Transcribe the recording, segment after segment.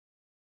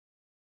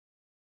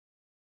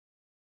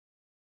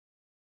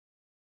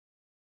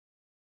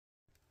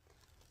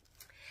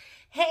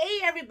Hey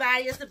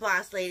everybody, it's the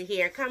Boss Lady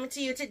here, coming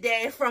to you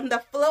today from the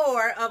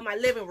floor of my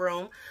living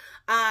room.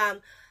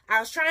 I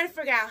was trying to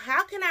figure out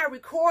how can I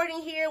record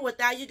in here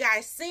without you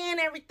guys seeing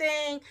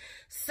everything.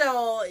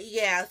 So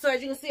yeah, so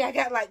as you can see, I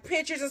got like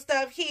pictures and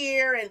stuff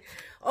here and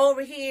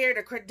over here.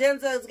 The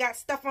credenza's got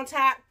stuff on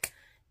top.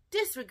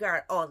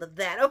 Disregard all of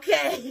that,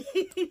 okay?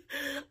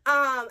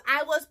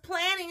 I was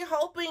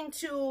hoping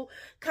to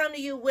come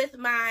to you with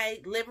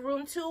my living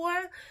room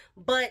tour,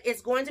 but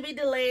it's going to be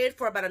delayed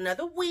for about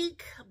another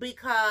week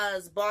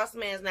because Boss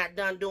Man's not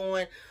done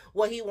doing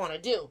what he want to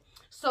do.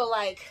 So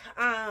like,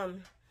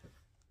 and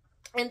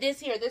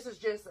this is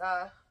just,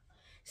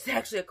 it's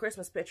actually a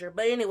Christmas picture,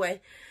 but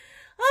anyway,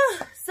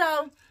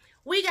 so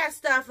we got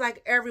stuff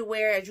like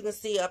everywhere, as you can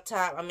see up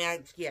top.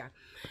 Yeah.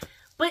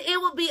 But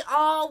it will be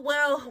all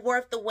well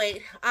worth the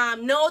wait.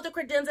 No, the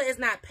credenza is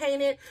not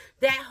painted.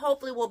 That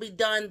hopefully will be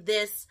done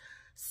this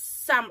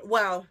summer.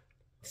 Well,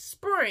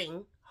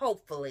 spring,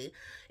 hopefully.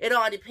 It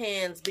all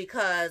depends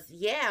because,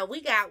 yeah,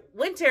 we got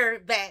winter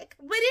back.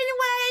 But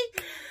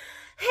anyway,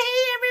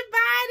 hey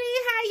everybody,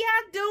 how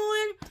y'all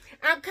doing?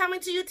 I'm coming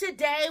to you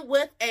today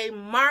with a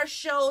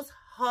Marshall's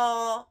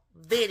haul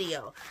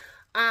video.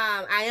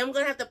 I am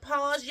going to have to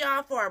pause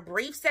y'all for a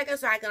brief second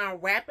so I can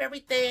unwrap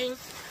everything.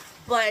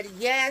 But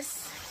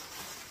yes,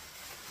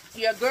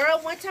 your girl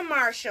went to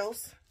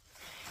Marshall's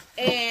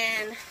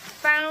and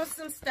found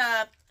some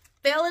stuff,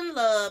 fell in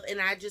love, and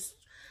I just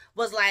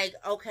was like,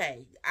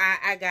 okay,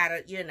 I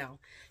gotta,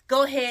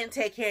 go ahead and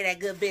take care of that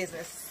good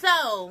business.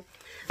 So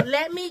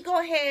let me go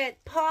ahead,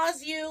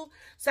 pause you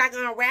so I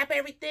can unwrap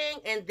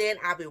everything, and then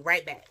I'll be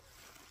right back.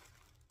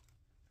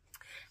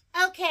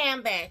 Okay,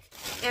 I'm back.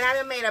 And I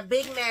done made a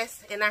big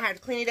mess, and I had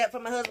to clean it up for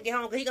my husband to get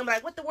home, because he's going to be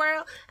like, what the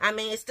world? I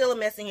mean, it's still a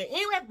mess in here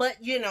anyway, but,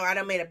 I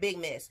done made a big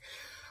mess.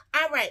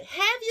 All right,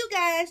 have you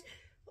guys,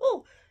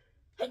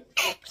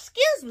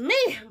 excuse me,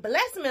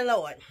 bless me,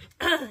 Lord.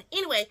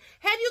 Anyway,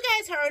 have you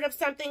guys heard of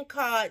something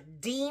called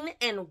Deane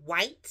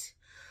White?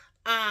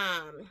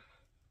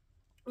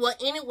 Well,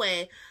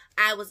 anyway,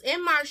 I was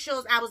in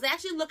Marshall's. I was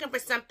actually looking for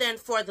something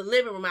for the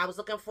living room. I was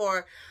looking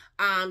for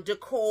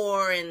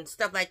decor and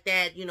stuff like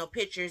that,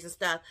 pictures and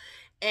stuff.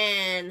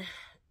 And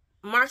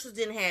Marshall's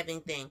didn't have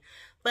anything.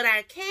 But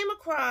I came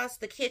across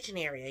the kitchen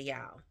area,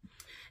 y'all.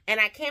 And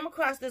I came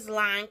across this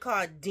line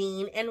called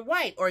Deane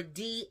White, or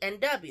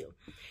D&W.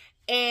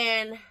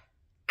 And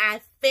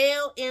I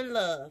fell in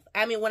love.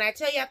 I mean, when I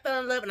tell you I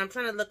fell in love, and I'm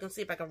trying to look and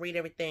see if I can read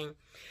everything.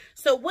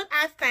 So what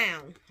I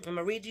found, I'm going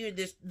to read you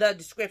the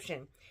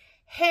description.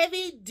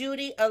 Heavy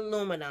duty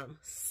aluminum,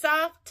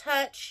 soft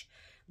touch,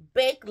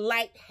 bake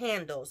light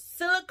handles,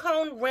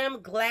 silicone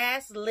rim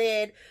glass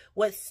lid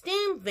with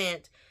steam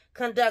vent,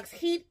 conducts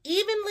heat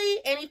evenly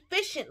and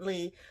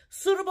efficiently,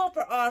 suitable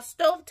for all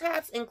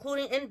stovetops,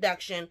 including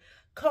induction,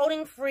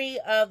 coating free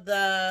of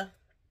the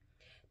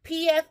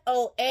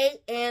PFOA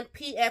and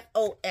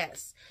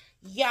PFOS.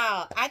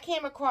 Y'all, I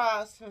came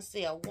across, let's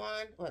see,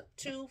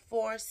 2,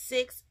 4,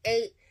 6,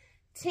 8,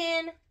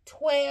 10,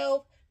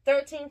 12,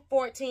 13,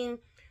 14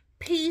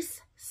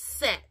 piece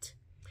set.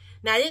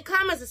 Now, it didn't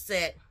come as a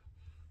set.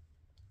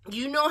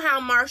 You know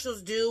how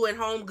Marshalls do at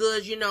Home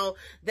Goods,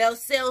 they'll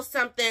sell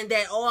something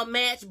that all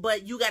match,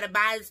 but you got to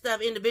buy the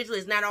stuff individually.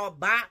 It's not all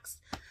boxed.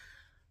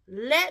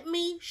 Let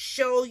me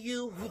show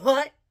you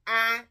what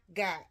I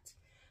got.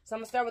 So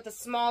I'm going to start with the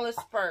smallest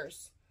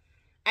first.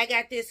 I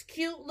got this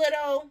cute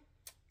little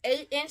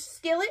 8-inch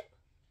skillet.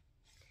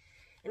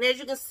 And as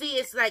you can see,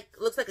 it's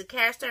looks like a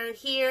cast iron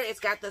here. It's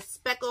got the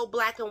speckled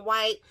black and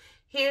white.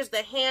 Here's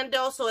the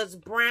handle, so it's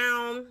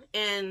brown.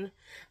 And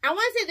I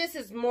want to say this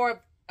is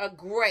more a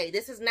gray.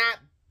 This is not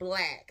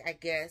black, I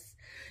guess.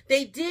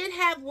 They did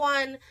have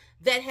one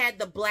that had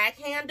the black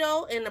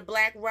handle and the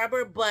black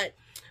rubber, but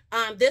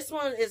this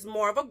one is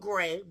more of a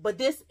gray, but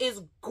this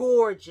is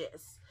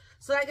gorgeous.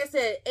 So like I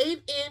said,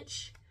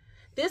 8-inch.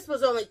 This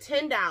was only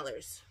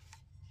 $10.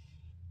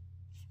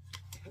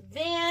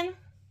 Then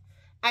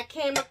I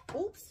came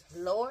across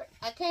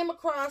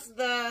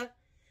the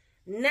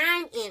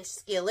 9-inch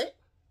skillet.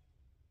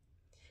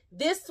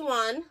 This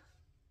one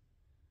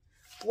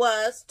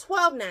was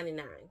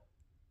 $12.99.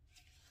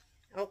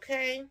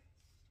 Okay.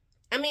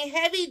 I mean,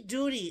 heavy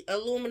duty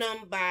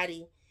aluminum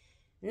body,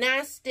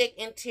 non-stick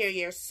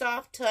interior,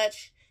 soft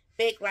touch,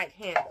 bake light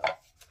handle.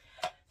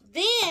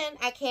 Then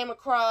I came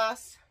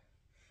across,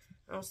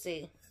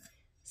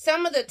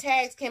 some of the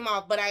tags came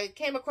off, but I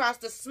came across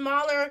the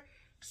smaller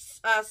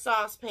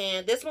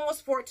saucepan. This one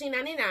was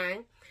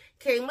 $14.99.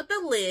 Came with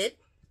the lid.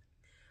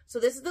 So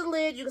this is the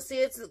lid. You can see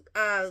it's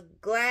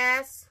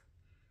glass.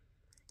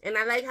 And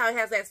I like how it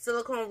has that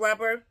silicone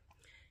rubber.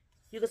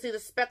 You can see the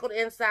speckled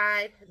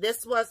inside.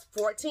 This was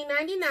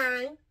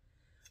 $14.99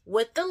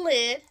 with the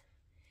lid.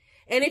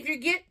 And if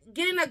you're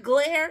getting a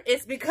glare,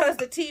 it's because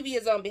the TV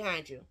is on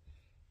behind you.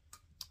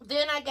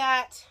 Then I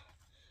got,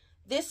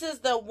 this is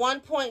the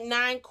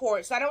 1.9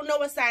 quart. So I don't know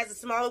what size the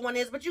smaller one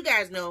is, but you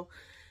guys know.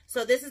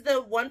 So this is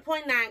the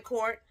 1.9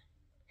 quart.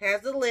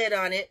 Has the lid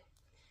on it.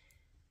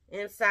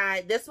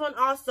 Inside. This one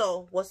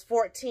also was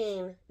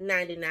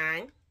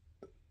 $14.99.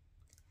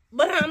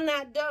 But I'm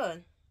not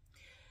done.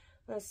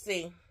 Let's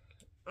see.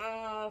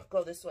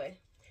 Go this way.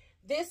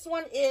 This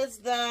one is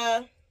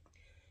the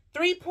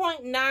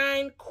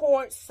 3.9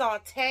 quart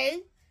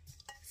saute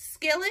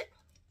skillet.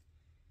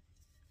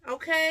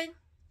 Okay.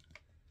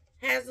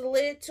 Has a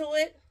lid to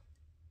it.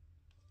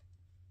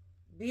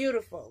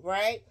 Beautiful,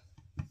 right?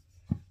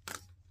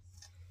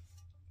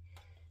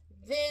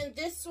 Then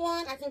this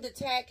one, I think the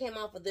tag came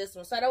off of this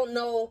one. So I don't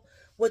know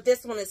what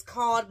this one is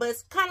called, but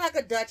it's kind of like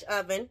a Dutch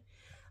oven.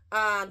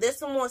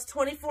 This one was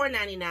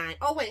 $24.99.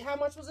 Oh, wait, how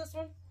much was this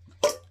one?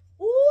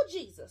 Ooh,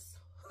 Jesus.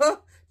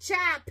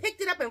 Child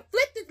picked it up and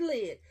flipped the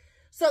lid.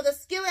 So the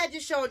skillet I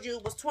just showed you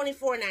was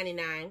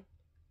 $24.99.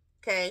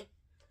 Okay.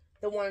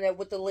 The one that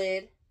with the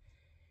lid.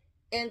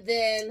 And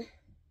then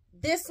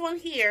this one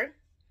here.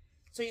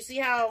 So you see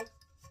how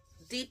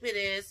deep it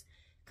is.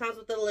 Comes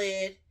with the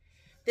lid.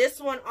 This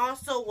one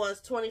also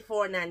was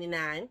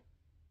 $24.99.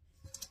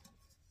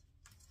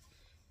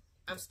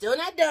 I'm still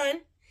not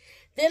done.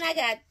 Then I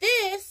got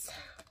this.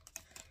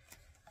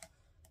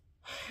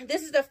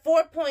 This is the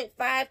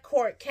 4.5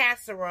 quart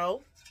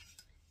casserole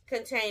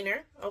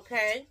container.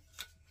 Okay.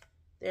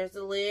 There's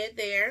the lid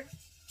there.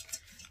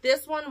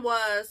 This one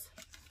was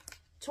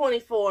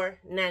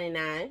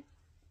 $24.99.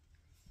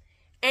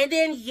 And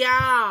then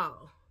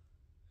y'all.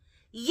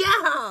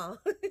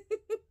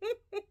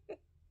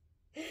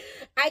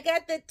 I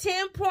got the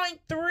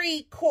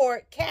 10.3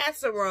 quart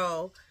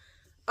casserole.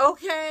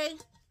 Okay.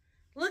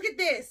 Look at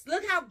this.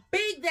 Look how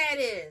big that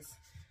is.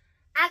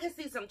 I can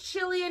see some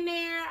chili in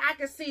there. I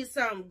can see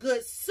some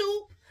good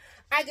soup.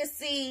 I can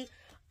see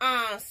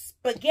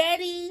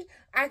spaghetti.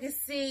 I can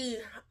see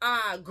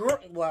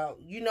well,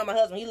 you know my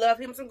husband, he loves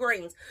him some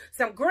greens.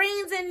 Some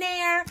greens in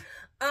there.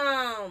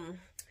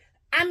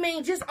 I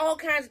mean, just all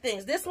kinds of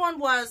things. This one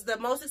was the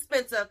most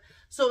expensive,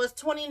 so it's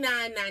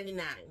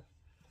 $29.99.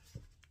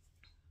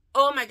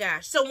 Oh my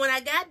gosh. So when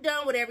I got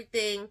done with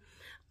everything,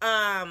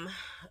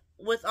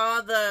 with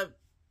all the,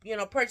 you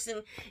know,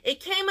 purchasing, it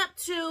came up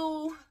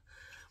to,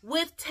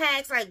 with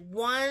tax, like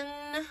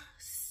 $169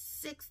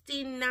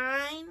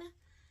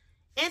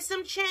 and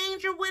some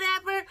change or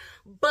whatever,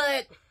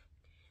 but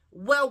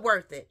well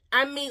worth it.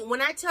 I mean,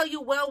 when I tell you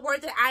well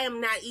worth it, I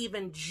am not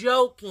even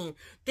joking.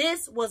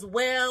 This was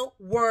well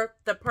worth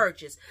the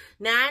purchase.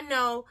 Now, I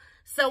know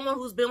someone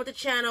who's been with the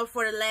channel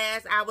for the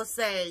last, I would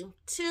say,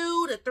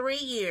 2 to 3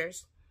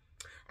 years.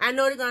 I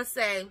know they're going to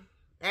say,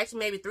 actually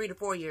maybe 3 to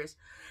 4 years.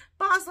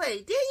 Boss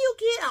lady, didn't you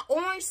get an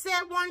orange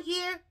set one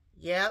year?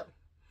 Yep.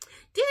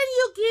 Didn't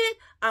you get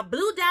a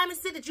blue diamond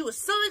set that you were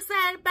so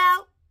excited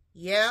about?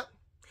 Yep.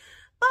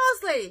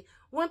 Boss lady,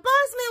 when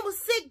Boss Man was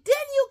sick,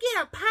 didn't you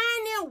get a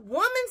Pioneer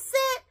Woman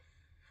set?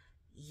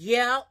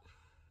 Yep.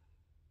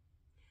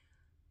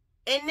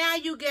 And now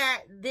you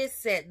got this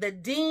set, the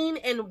Deane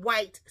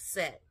White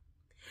set.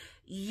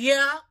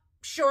 Yep,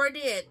 sure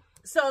did.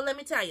 So let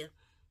me tell you,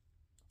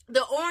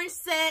 the orange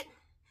set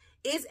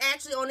is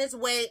actually on its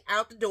way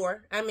out the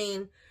door. I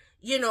mean,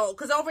 you know,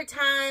 because over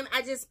time,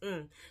 I just,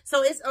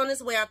 so it's on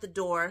its way out the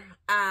door.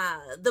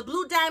 The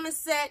blue diamond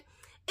set,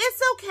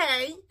 it's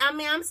okay. I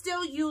mean, I'm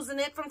still using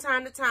it from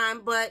time to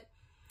time, but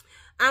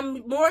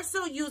I'm more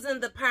so using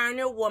the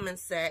Pioneer Woman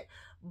set.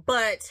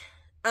 But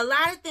a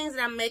lot of things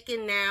that I'm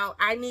making now,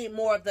 I need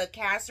more of the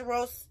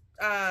casseroles,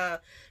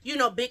 you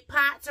know, big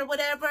pots or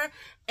whatever.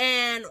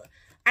 And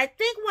I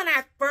think when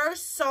I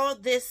first saw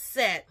this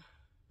set,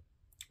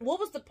 what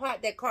was the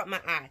pot that caught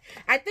my eye?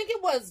 I think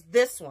it was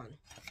this one.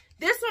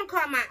 This one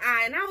caught my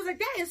eye, and I was like,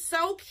 that is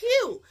so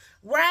cute,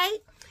 right?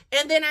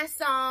 And then I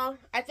saw,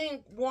 I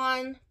think,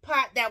 one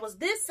pot that was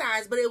this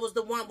size, but it was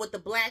the one with the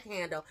black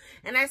handle.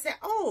 And I said,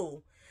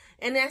 oh.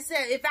 And I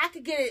said, if I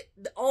could get it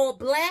all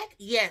black,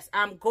 yes,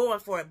 I'm going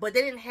for it. But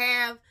they didn't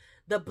have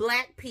the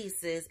black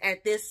pieces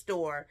at this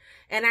store.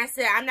 And I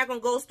said, I'm not going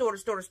to go store to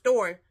store to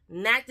store.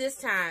 Not this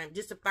time,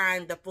 just to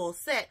find the full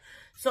set.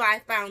 So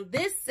I found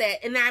this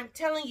set. And I'm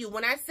telling you,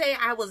 when I say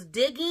I was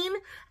digging,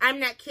 I'm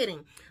not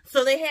kidding.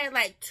 So they had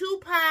like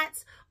 2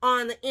 pots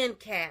on the end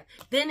cap.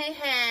 Then they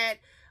had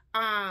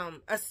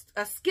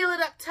a skillet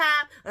up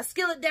top, a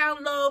skillet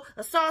down low,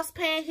 a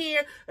saucepan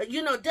here,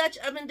 you know, Dutch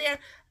oven there.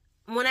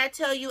 When I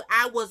tell you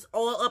I was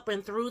all up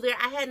and through there,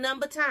 I had none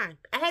but time.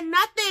 I had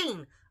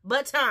nothing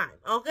but time,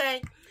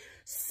 okay?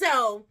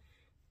 So,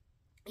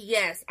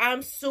 yes,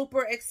 I'm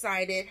super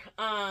excited.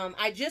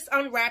 I just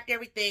unwrapped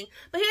everything.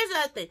 But here's the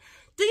other thing.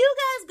 Do you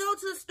guys go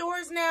to the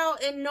stores now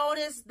and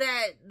notice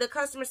that the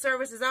customer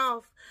service is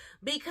off?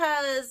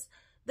 Because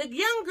the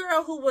young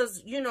girl who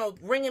was, you know,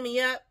 ringing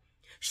me up,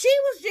 she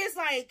was just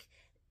like,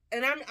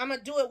 and I'm going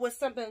to do it with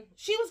something.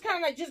 She was kind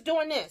of like just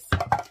doing this.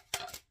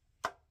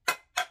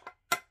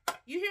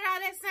 You hear how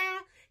that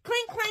sound?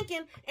 Clink,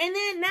 clanking. And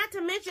then, not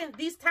to mention,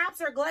 these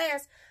tops are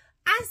glass.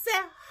 I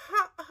said,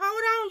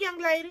 hold on, young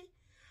lady.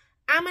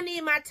 I'm going to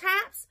need my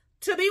tops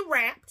to be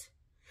wrapped.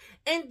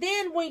 And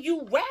then when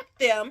you wrap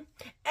them,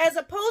 as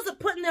opposed to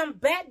putting them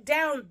back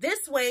down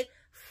this way,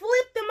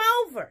 flip them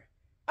over.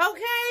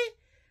 Okay?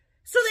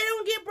 So they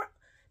don't get...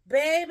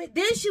 Baby,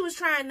 then she was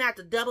trying not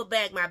to double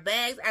bag my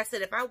bags. I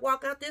said, if I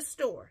walk out this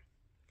store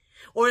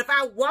Or if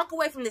I walk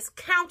away from this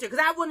counter, because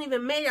I wouldn't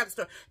even made it out of the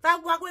store. If I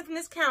walk away from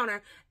this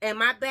counter and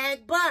my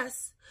bag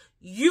busts,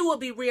 you will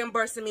be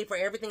reimbursing me for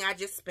everything I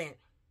just spent.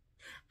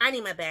 I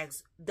need my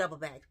bags double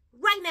bagged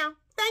right now.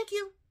 Thank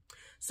you.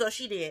 So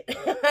she did.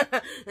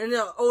 And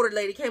the older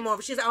lady came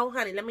over. She said, oh,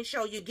 honey, let me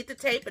show you. Get the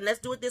tape and let's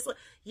do it this way.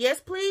 Yes,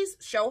 please.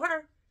 Show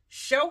her.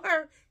 Show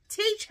her.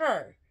 Teach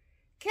her.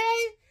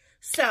 Okay?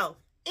 So,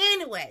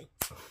 anyway.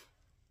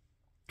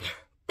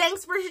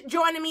 Thanks for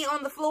joining me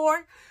on the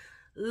floor.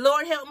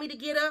 Lord help me to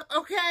get up.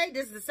 Okay?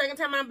 This is the second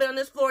time I've been on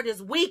this floor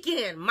this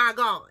weekend. My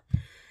God.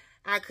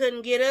 I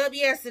couldn't get up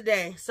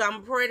yesterday. So,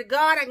 I'm praying to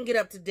God I can get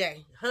up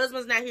today.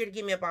 Husband's not here to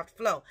get me up off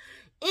the floor.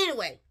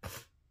 Anyway.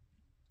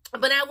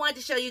 But I wanted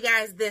to show you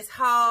guys this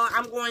haul.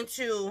 I'm going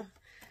to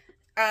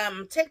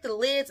take the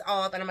lids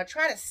off, and I'm going to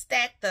try to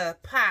stack the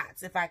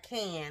pots, if I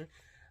can,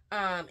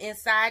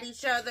 inside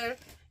each other.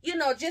 You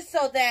know, just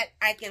so that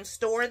I can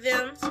store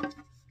them.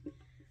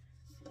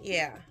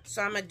 Yeah,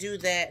 so I'm going to do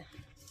that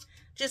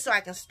just so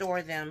I can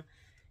store them,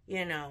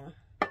 you know.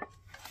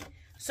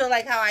 So,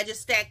 like how I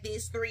just stacked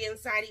these 3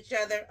 inside each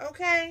other,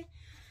 okay?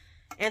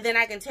 And then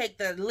I can take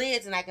the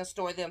lids and I can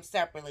store them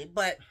separately,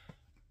 but...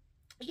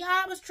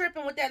 yeah, I was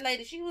tripping with that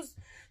lady. She was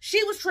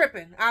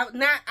tripping.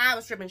 I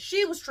was tripping.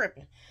 She was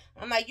tripping.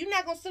 I'm like, you're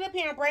not going to sit up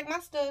here and break my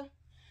stuff.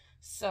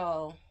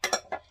 So,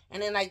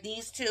 and then like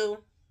these 2,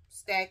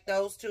 stack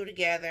those 2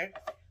 together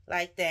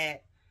like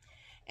that.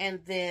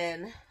 And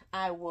then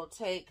I will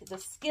take the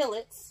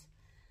skillets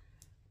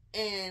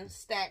and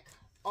stack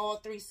all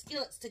 3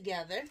 skillets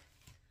together.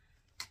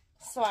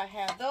 So I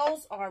have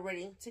those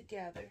already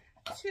together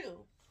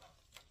too.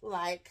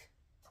 Like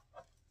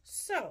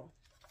so.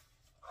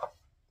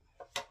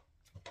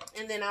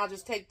 And then I'll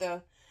just take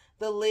the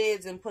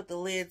lids and put the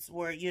lids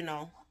where, you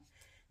know,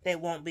 they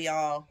won't be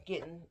all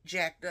getting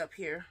jacked up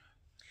here.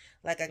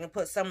 Like I can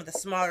put some of the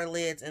smaller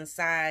lids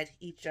inside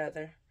each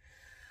other.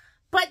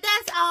 But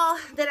that's all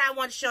that I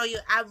want to show you.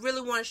 I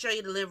really want to show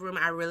you the living room.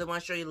 I really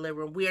want to show you the living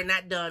room. We are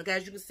not done.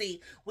 As you can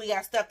see, we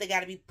got stuff that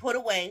got to be put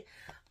away.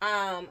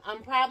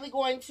 I'm probably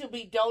going to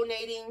be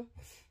donating.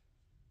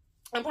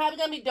 I'm probably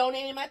going to be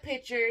donating my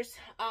pictures.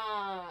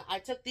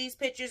 I took these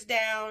pictures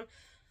down.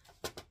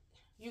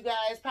 You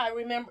guys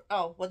probably remember.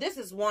 Oh, well, this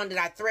is one that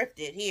I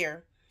thrifted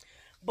here.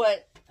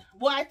 But,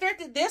 well, I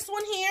thrifted this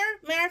one here,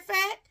 matter of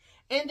fact.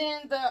 And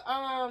then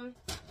the,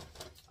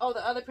 oh,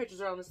 the other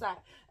pictures are on the side.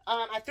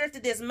 I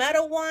thrifted this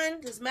metal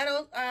one, this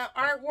metal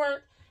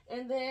artwork.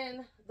 And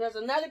then there's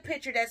another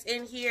picture that's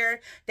in here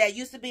that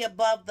used to be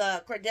above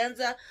the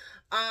credenza.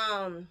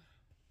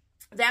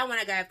 That one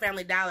I got at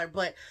Family Dollar.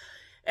 But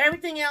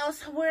everything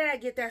else, where did I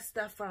get that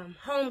stuff from?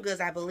 Home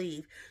Goods, I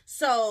believe.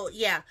 So,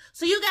 yeah.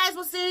 So, you guys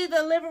will see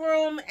the living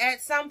room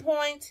at some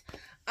point.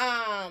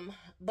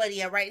 But,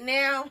 yeah, right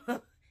now,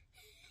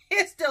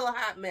 it's still a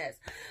hot mess.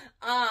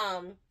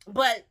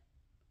 But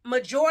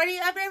majority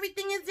of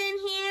everything is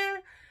in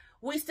here.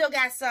 We still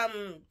got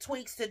some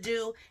tweaks to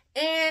do.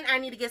 And I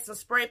need to get some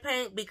spray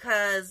paint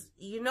because,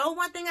 you know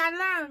one thing I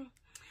learned?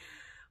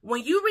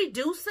 When you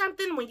redo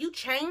something, when you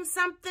change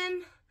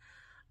something,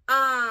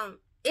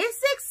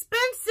 it's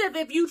expensive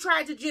if you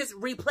try to just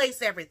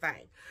replace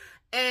everything.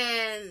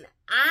 And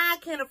I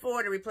can't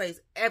afford to replace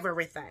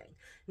everything.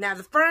 Now,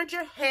 the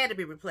furniture had to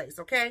be replaced,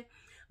 okay?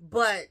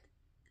 But,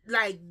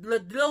 like,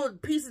 little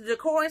pieces of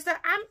decor and stuff,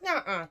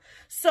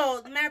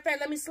 So, matter of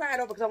fact, let me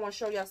slide over because I want to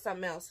show y'all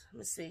something else. Let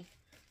me see.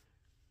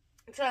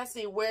 I'm trying to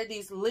see where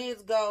these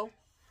lids go.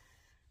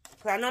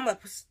 Because I know I'm going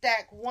to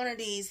stack one of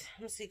these.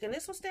 Let me see. Can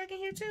this one stack in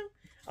here too?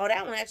 Oh,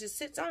 that one actually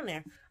sits on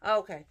there.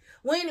 Okay.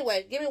 Well,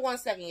 anyway, give me 1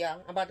 second,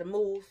 y'all. I'm about to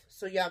move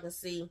so y'all can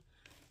see.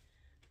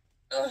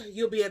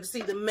 You'll be able to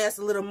see the mess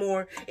a little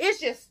more. It's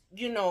just,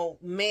 you know,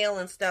 mail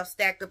and stuff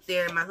stacked up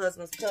there in my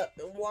husband's cup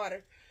and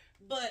water.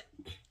 But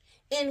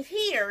in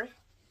here,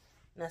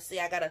 now see,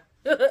 I got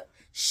to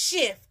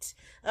shift.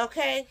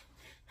 Okay?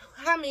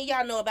 How many of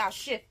y'all know about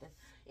shifting?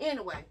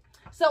 Anyway,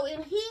 so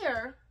in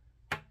here,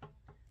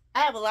 I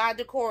have a lot of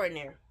decor in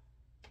there.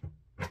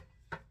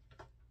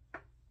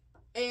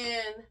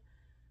 And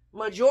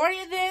majority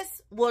of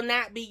this will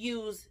not be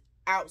used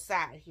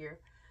outside here.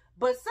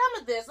 But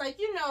some of this, like,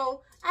 you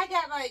know, I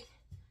got, like,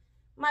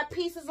 my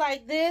pieces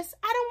like this.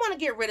 I don't want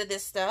to get rid of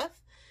this stuff.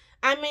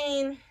 I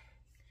mean,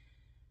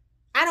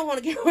 I don't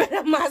want to get rid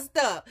of my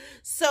stuff.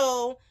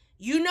 So,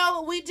 you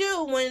know what we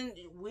do when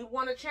we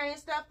want to change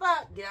stuff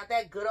up. Get out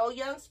that good old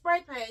young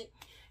spray paint.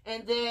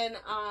 And then,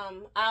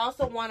 I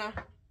also want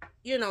to,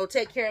 you know,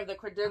 take care of the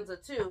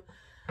credenza, too.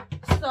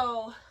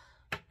 So,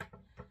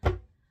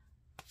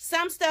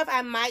 some stuff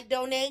I might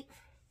donate.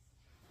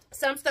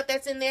 Some stuff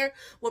that's in there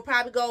will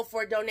probably go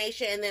for a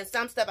donation. And then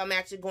some stuff I'm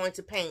actually going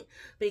to paint.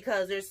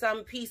 Because there's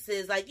some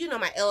pieces, like, you know,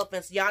 my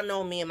elephants. Y'all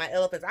know me and my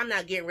elephants. I'm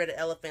not getting rid of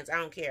elephants. I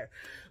don't care.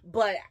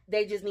 But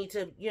they just need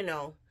to, you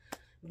know,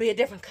 be a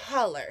different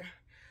color.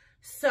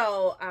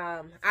 So,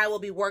 I will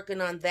be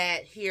working on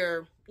that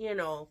here, you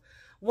know,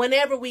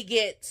 whenever we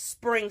get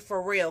spring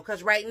for real.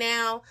 Because right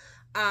now,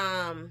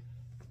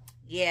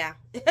 yeah,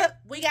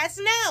 we got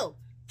snow.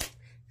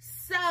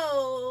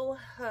 So,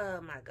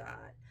 oh my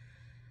God.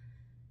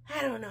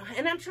 I don't know.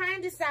 And I'm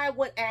trying to decide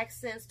what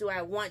accents do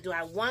I want. Do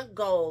I want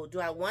gold? Do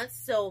I want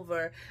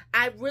silver?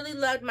 I really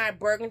loved my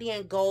burgundy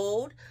and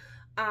gold.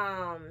 So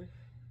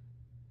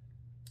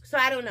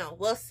I don't know.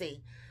 We'll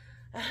see.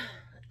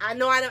 I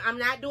know I'm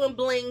not doing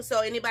bling,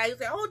 so anybody who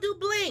say, oh, do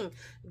bling.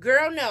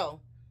 Girl, no.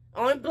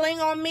 Only bling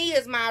on me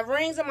is my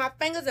rings on my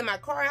fingers and my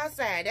car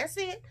outside. That's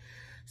it.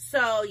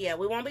 So, yeah,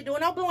 we won't be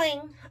doing no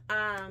bling.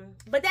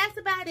 But that's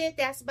about it.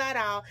 That's about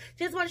all.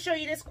 Just want to show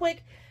you this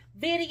quick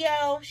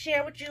video,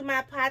 share with you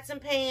my pots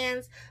and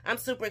pans. I'm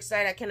super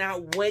excited. I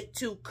cannot wait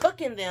to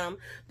cook in them.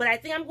 But I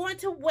think I'm going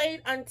to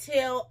wait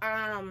until,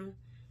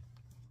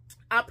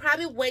 I'll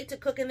probably wait to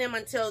cook in them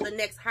until the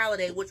next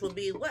holiday, which will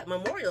be, what,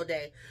 Memorial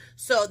Day.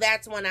 So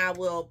that's when I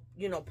will,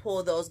 you know,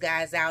 pull those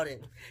guys out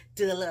and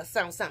do a little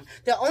something, something.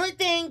 The only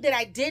thing that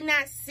I did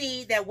not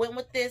see that went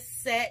with this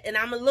set, and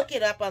I'm going to look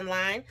it up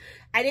online,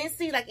 I didn't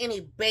see, like, any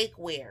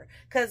bakeware.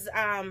 Because,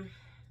 I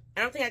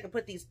don't think I can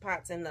put these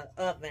pots in the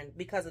oven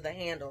because of the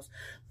handles.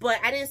 But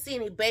I didn't see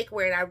any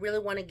bakeware, and I really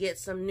want to get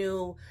some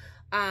new,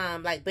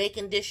 like,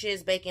 baking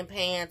dishes, baking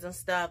pans and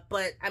stuff.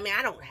 But, I mean,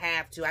 I don't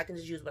have to. I can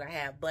just use what I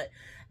have. But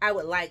I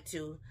would like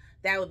to.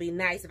 That would be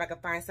nice if I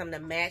could find something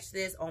to match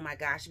this. Oh my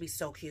gosh, it'd be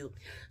so cute.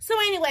 So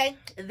anyway,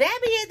 that be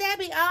it. That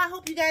be all. I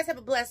hope you guys have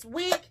a blessed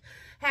week.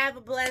 Have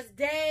a blessed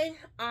day.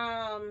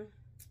 I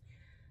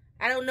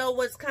don't know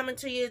what's coming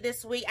to you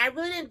this week. I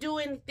really didn't do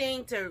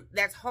anything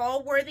that's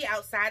haul worthy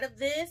outside of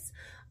this.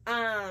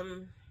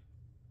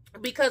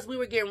 Because we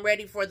were getting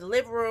ready for the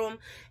living room,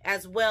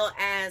 as well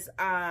as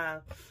I'm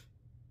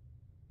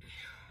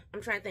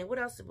trying to think, what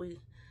else did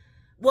we...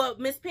 Well,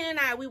 Miss Penn and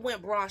I, we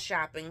went bra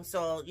shopping,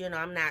 so, you know,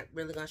 I'm not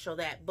really going to show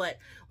that. But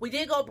we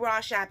did go bra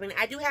shopping.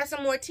 I do have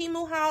some more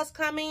Temu hauls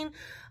coming.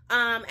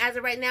 As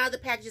of right now, the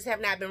packages have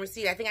not been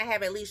received. I think I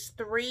have at least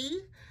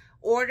 3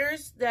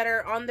 orders that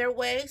are on their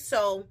way.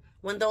 So,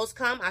 when those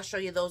come, I'll show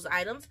you those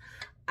items.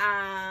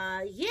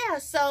 Yeah,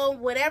 so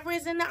whatever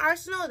is in the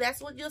arsenal,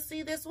 that's what you'll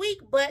see this week.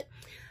 But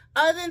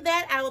other than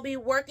that, I will be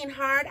working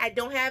hard. I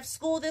don't have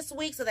school this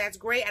week, so that's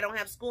great. I don't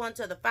have school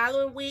until the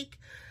following week.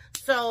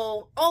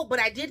 So, oh,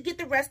 but I did get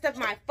the rest of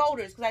my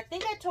folders, because I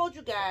think I told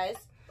you guys.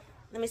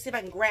 Let me see if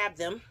I can grab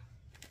them.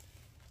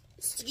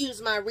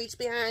 Excuse my reach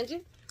behind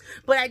you.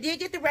 But I did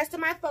get the rest of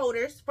my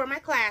folders for my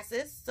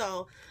classes.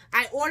 So,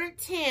 I ordered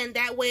 10.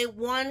 That way,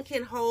 one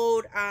can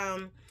hold,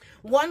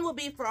 one will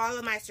be for all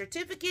of my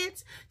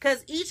certificates.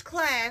 Because each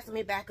class, let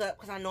me back up,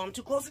 because I know I'm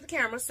too close to the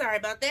camera. Sorry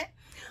about that.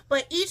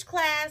 But each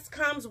class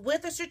comes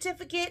with a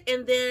certificate,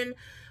 and then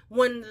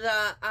when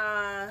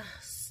the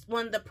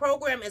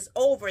program is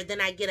over,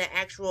 then I get an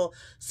actual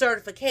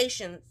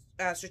certification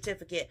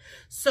certificate.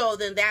 So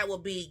then that will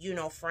be, you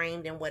know,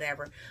 framed and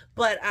whatever.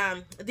 But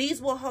these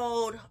will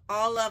hold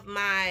all of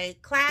my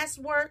class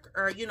work,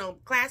 or, you know,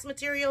 class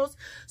materials.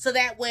 So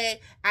that way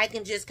I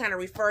can just kind of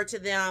refer to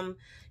them,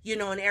 you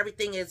know, and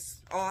everything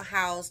is all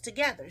housed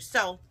together.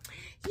 So,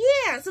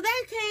 yeah, so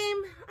that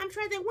came, I'm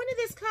trying to think, when did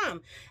this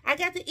come? I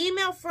got the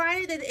email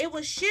Friday that it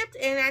was shipped,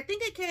 and I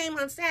think it came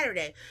on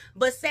Saturday.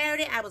 But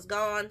Saturday I was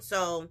gone,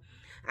 so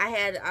I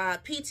had a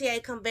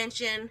PTA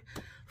convention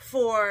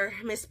for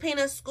Miss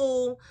Pina's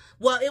school.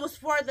 Well, it was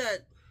for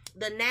the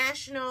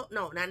national,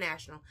 no, not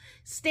national,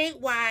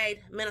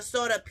 statewide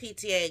Minnesota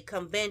PTA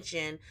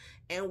convention,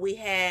 and we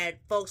had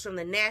folks from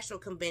the national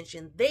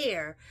convention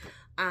there.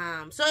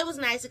 So it was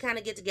nice to kind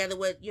of get together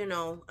with, you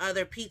know,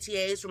 other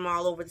PTAs from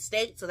all over the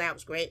state, so that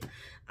was great.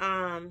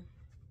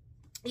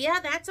 Yeah,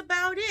 that's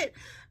about it.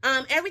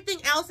 Everything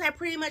else I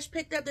pretty much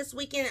picked up this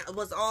weekend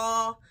was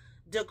all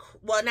decor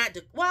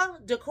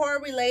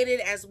related,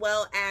 as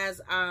well as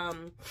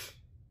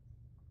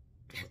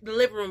the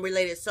living room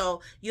related. So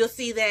you'll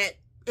see that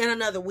in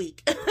another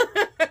week. In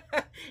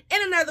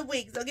another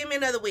week. So give me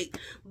another week.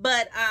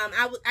 But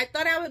I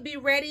thought I would be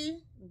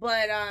ready,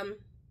 but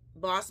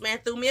boss man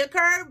threw me a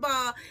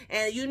curveball,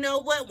 and you know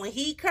what? When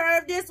he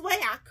curved this way,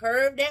 I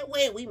curved that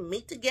way, and we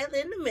meet together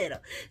in the middle.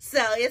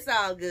 So it's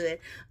all good.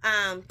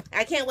 I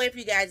can't wait for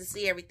you guys to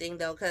see everything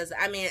though, because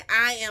I mean,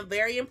 I am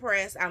very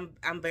impressed.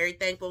 I'm very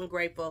thankful and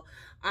grateful.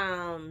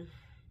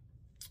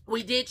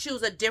 We did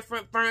choose a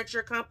different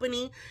furniture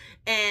company,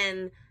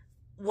 and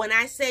when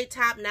I say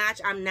top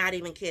notch, I'm not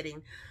even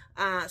kidding.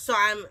 So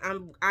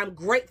I'm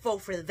grateful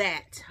for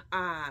that,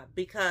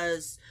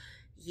 because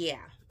yeah.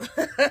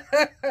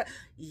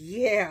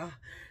 Yeah.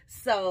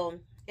 So,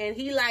 and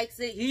he likes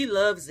it. He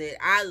loves it.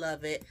 I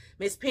love it.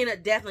 Miss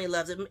Peanut definitely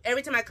loves it.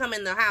 Every time I come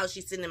in the house,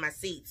 she's sitting in my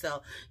seat.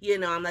 So, you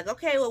know, I'm like,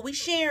 okay, well, we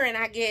sharing,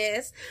 I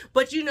guess.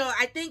 But, you know,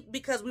 I think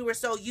because we were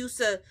so used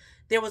to,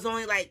 there was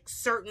only like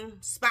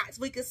certain spots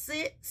we could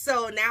sit.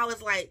 So now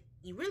it's like,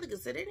 you really can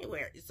sit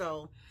anywhere.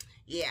 So,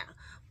 yeah.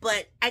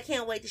 But I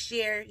can't wait to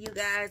share, you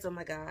guys. Oh,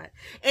 my God.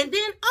 And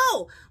then,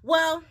 oh,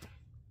 well,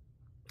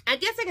 I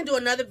guess I can do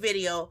another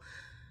video.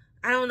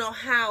 I don't know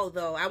how,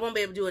 though. I won't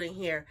be able to do it in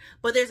here.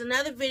 But there's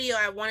another video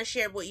I want to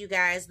share with you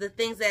guys. The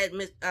things that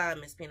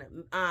Miss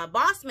Peanut,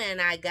 Boss Man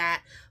and I got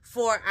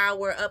for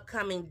our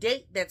upcoming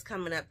date that's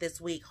coming up this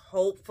week.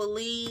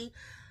 Hopefully,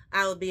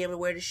 I will be able to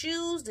wear the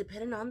shoes,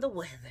 depending on the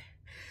weather.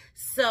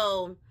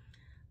 So,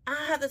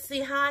 I have to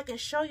see how I can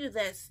show you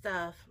that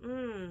stuff.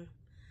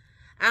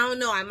 I don't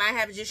know. I might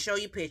have to just show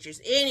you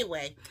pictures.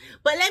 Anyway,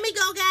 but let me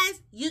go,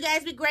 guys. You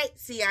guys be great.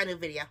 See y'all in the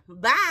video.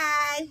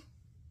 Bye.